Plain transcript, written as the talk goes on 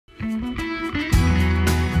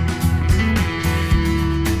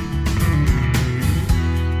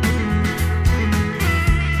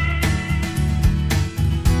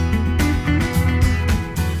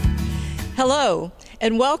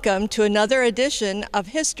and welcome to another edition of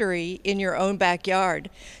History in Your Own Backyard.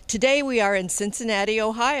 Today we are in Cincinnati,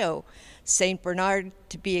 Ohio, St. Bernard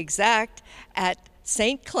to be exact, at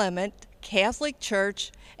St. Clement Catholic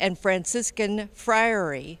Church and Franciscan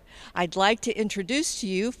Friary. I'd like to introduce to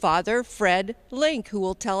you Father Fred Link, who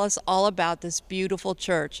will tell us all about this beautiful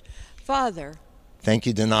church. Father. Thank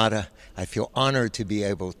you, Donata. I feel honored to be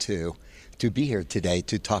able to be here today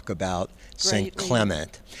to talk about St.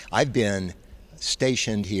 Clement. I've been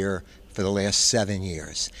stationed here for the last 7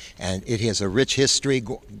 years, and it has a rich history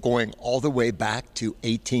going all the way back to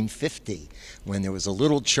 1850, when there was a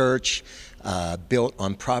little church built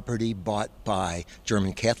on property bought by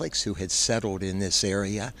German Catholics who had settled in this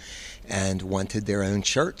area and wanted their own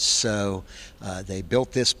church. So they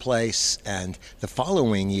built this place, and the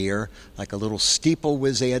following year, like a little steeple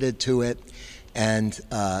was added to it, and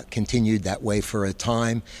continued that way for a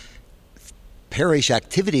time. Parish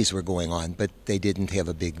activities were going on, but they didn't have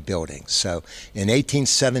a big building. So in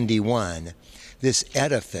 1871, this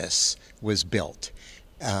edifice was built,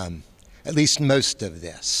 at least most of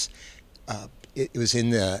this. It was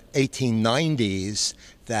in the 1890s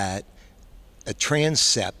that a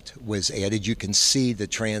transept was added. You can see the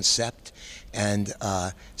transept. And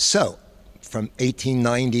so from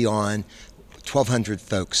 1890 on, 1,200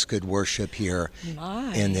 folks could worship here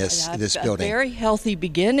in this building. A very healthy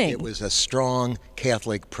beginning. It was a strong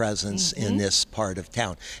Catholic presence in this part of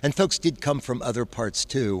town. And folks did come from other parts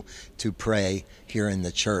too to pray here in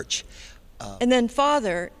the church. And then,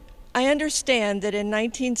 Father, I understand that in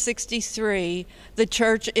 1963, the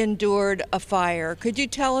church endured a fire. Could you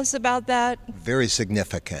tell us about that? Very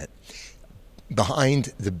significant.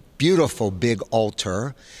 Behind the beautiful big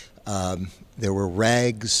altar, there were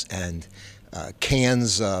rags and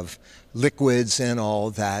cans of liquids and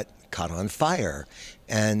all that caught on fire.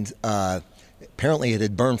 And apparently it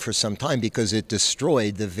had burned for some time because it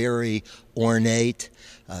destroyed the very ornate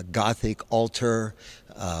Gothic altar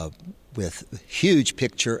with a huge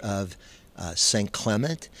picture of St.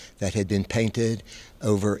 Clement that had been painted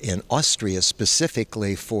over in Austria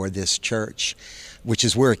specifically for this church, which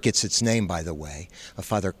is where it gets its name, by the way.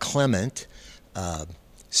 Father Clement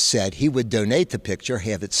said he would donate the picture,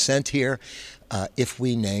 have it sent here, if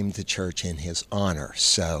we named the church in his honor.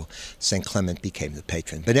 So St. Clement became the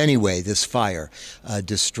patron. But anyway, this fire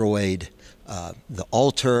destroyed the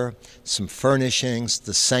altar, some furnishings,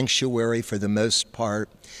 the sanctuary for the most part.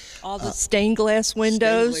 All the stained glass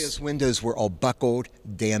windows? Stained glass windows were all buckled,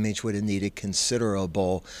 damaged, would have needed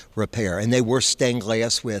considerable repair. And they were stained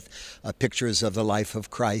glass with pictures of the life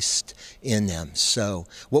of Christ in them. So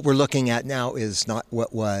what we're looking at now is not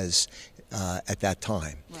what was at that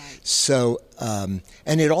time. Right. So,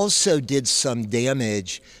 and it also did some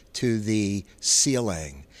damage to the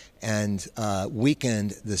ceiling and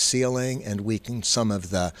weakened the ceiling and weakened some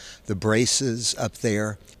of the braces up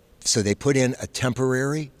there. So they put in a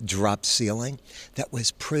temporary drop ceiling that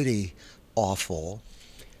was pretty awful.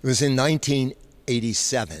 It was in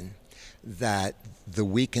 1987 that the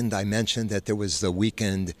weakened, I mentioned that there was the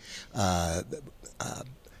weakened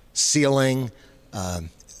ceiling.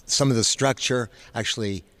 Some of the structure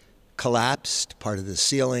actually collapsed, part of the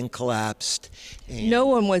ceiling collapsed. And no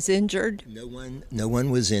one was injured? No one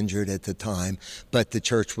was injured at the time, but the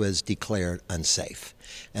church was declared unsafe.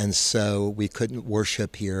 And so we couldn't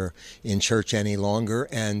worship here in church any longer,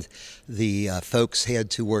 and the folks had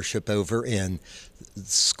to worship over in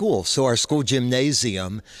school. So our school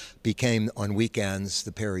gymnasium became, on weekends,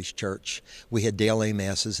 the parish church. We had daily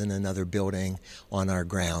masses in another building on our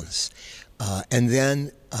grounds. And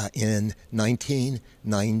then in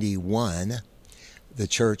 1991, the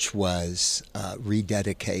church was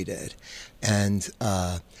rededicated, and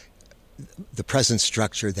the present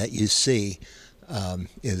structure that you see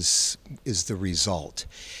is the result.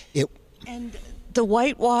 And the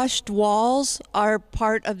whitewashed walls are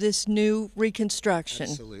part of this new reconstruction.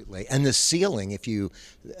 Absolutely. And the ceiling,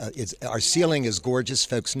 our ceiling is gorgeous.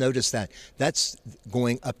 Folks, notice that. That's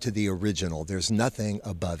going up to the original. There's nothing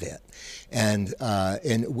above it. And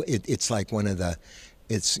it's like one of the,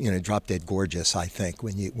 it's, drop dead gorgeous, I think,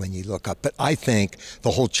 when you look up. But I think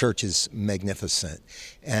the whole church is magnificent,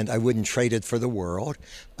 and I wouldn't trade it for the world.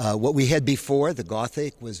 What we had before, the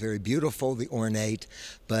Gothic, was very beautiful, the ornate,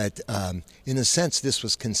 but in a sense, this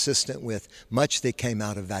was consistent with much that came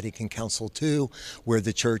out of Vatican Council II, where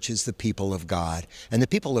the church is the people of God. And the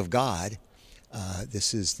people of God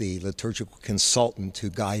This is the liturgical consultant who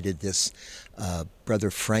guided this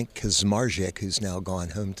Brother Frank Kazmarzik, who's now gone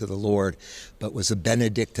home to the Lord, but was a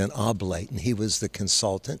Benedictine oblate, and he was the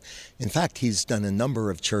consultant. In fact, he's done a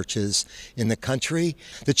number of churches in the country.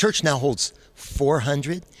 The church now holds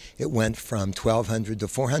 400. It went from 1,200 to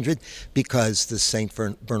 400 because the St.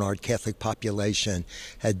 Bernard Catholic population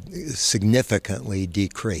had significantly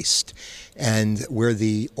decreased. And where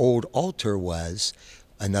the old altar was,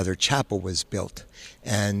 another chapel was built,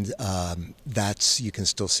 and you can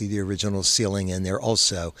still see the original ceiling in there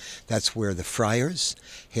also. That's where the friars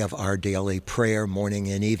have our daily prayer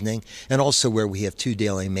morning and evening, and also where we have 2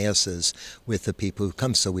 daily masses with the people who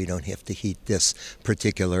come, so we don't have to heat this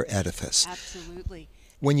particular edifice. Absolutely.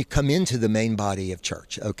 When you come into the main body of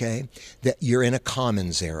church, okay, that you're in a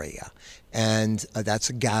commons area, and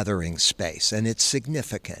that's a gathering space, and it's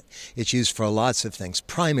significant. It's used for lots of things.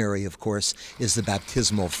 Primary, of course, is the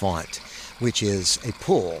baptismal font, which is a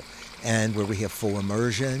pool, and where we have full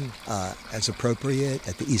immersion as appropriate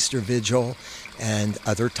at the Easter Vigil and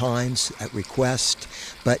other times at request,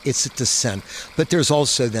 but it's at the center. But there's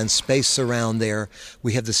also then space around there.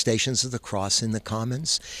 We have the Stations of the Cross in the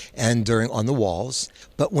Commons and on the walls.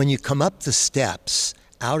 But when you come up the steps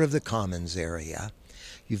out of the Commons area,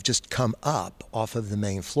 you've just come up off of the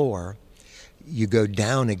main floor, you go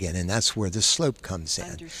down again, and that's where the slope comes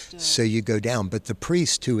in. Understood. So you go down, but the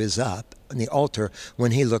priest who is up on the altar,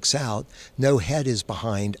 when he looks out, no head is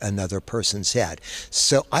behind another person's head.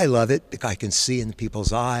 So I love it because I can see in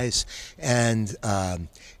people's eyes, and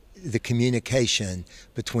the communication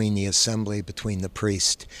between the assembly, between the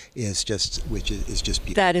priest, is just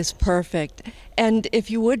beautiful. That is perfect. And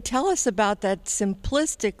if you would tell us about that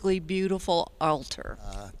simplistically beautiful altar.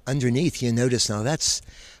 Underneath, you notice now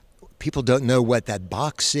people don't know what that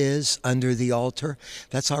box is under the altar.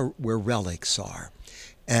 That's where relics are.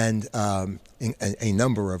 And a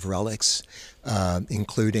number of relics,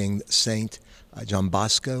 including Saint John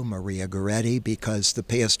Bosco, Maria Goretti, because the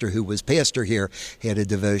pastor who was pastor here had a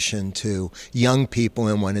devotion to young people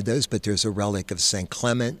in one of those, but there's a relic of St.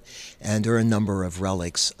 Clement, and there are a number of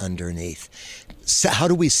relics underneath. So how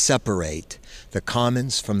do we separate the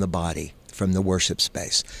commons from the body, from the worship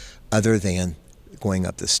space, other than going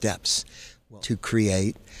up the steps? To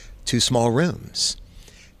create 2 small rooms.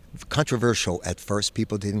 Controversial at first.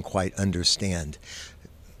 People didn't quite understand.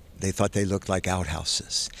 They thought they looked like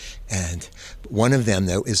outhouses. And one of them,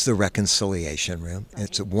 though, is the reconciliation room. Right.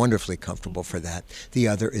 It's wonderfully comfortable for that. The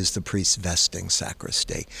other is the priest's vesting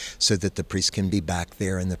sacristy, so that the priest can be back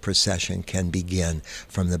there and the procession can begin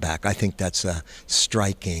from the back. I think that's a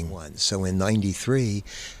striking one. So in '93,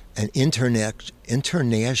 an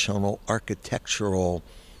international architectural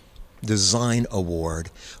design award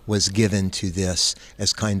was given to this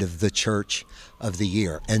as kind of the church of the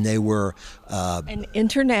year, and they were an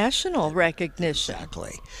international recognition.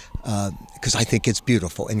 Exactly, because I think it's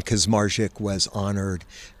beautiful, and Kazmarzik was honored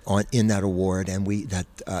in that award, and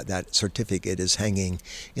that certificate is hanging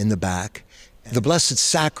in the back. The Blessed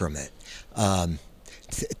Sacrament.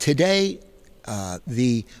 Today,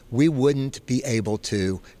 we wouldn't be able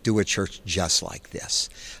to do a church just like this.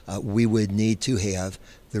 We would need to have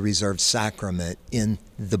the reserved sacrament in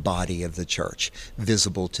the body of the church,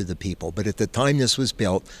 visible to the people. But at the time this was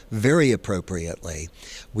built, very appropriately,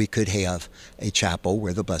 we could have a chapel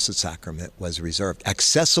where the Blessed Sacrament was reserved,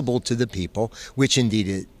 accessible to the people, which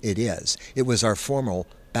indeed it is. It was our former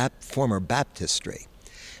baptistry.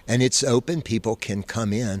 And it's open. People can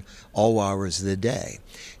come in all hours of the day.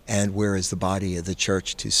 And whereas the body of the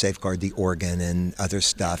church, to safeguard the organ and other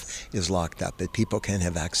stuff, is locked up, but people can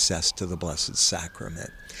have access to the Blessed Sacrament.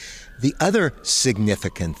 The other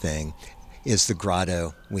significant thing is the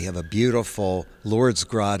grotto. We have a beautiful Lourdes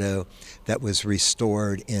grotto that was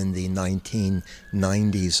restored in the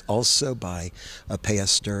 1990s, also by a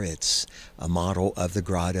pastor. It's a model of the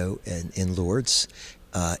grotto in Lourdes,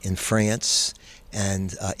 in France.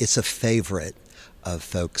 And it's a favorite of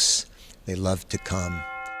folks. They love to come.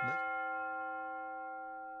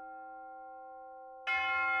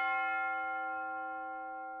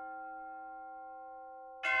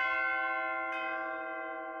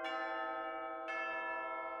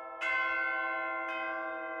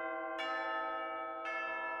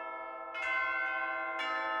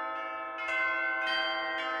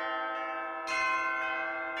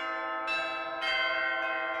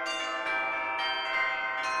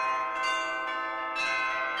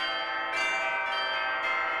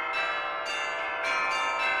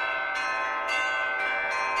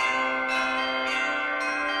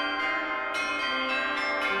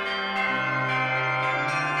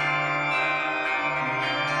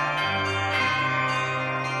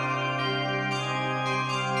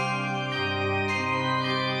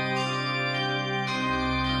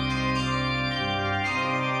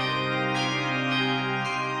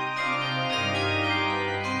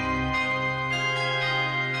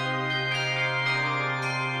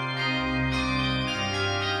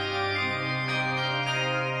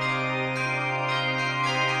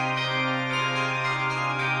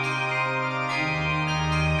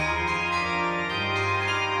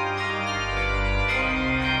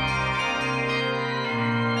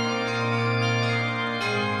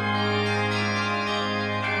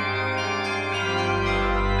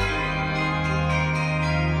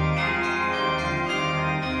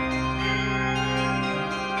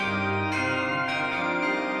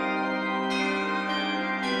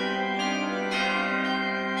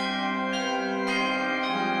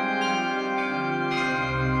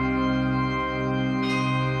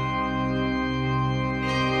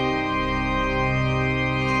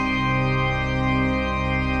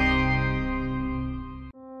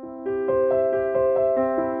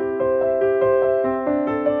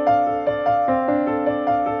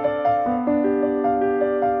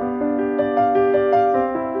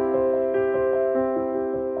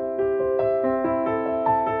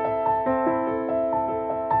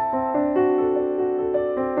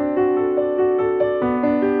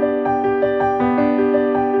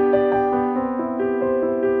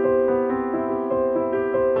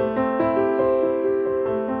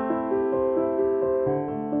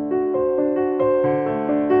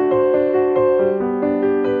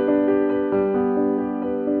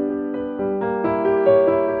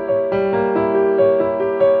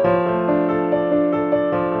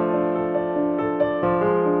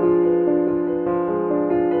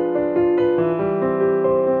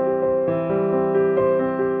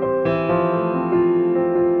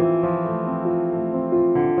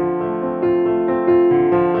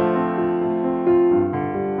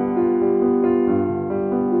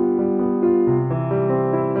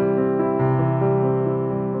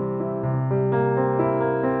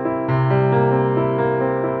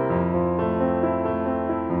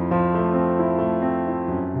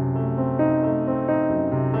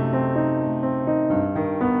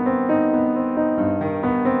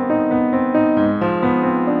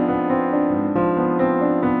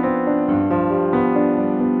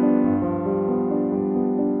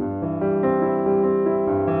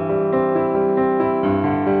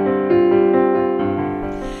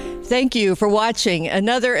 Thank you for watching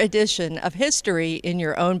another edition of History in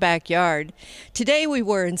Your Own Backyard. Today we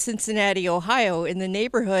were in Cincinnati, Ohio, in the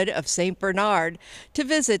neighborhood of St. Bernard to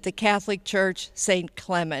visit the Catholic Church St.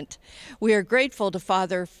 Clement. We are grateful to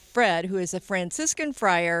Father Fred, who is a Franciscan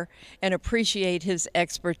friar, and appreciate his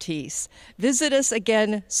expertise. Visit us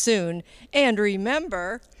again soon, and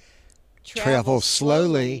remember, travel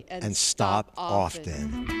slowly and stop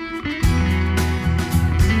often.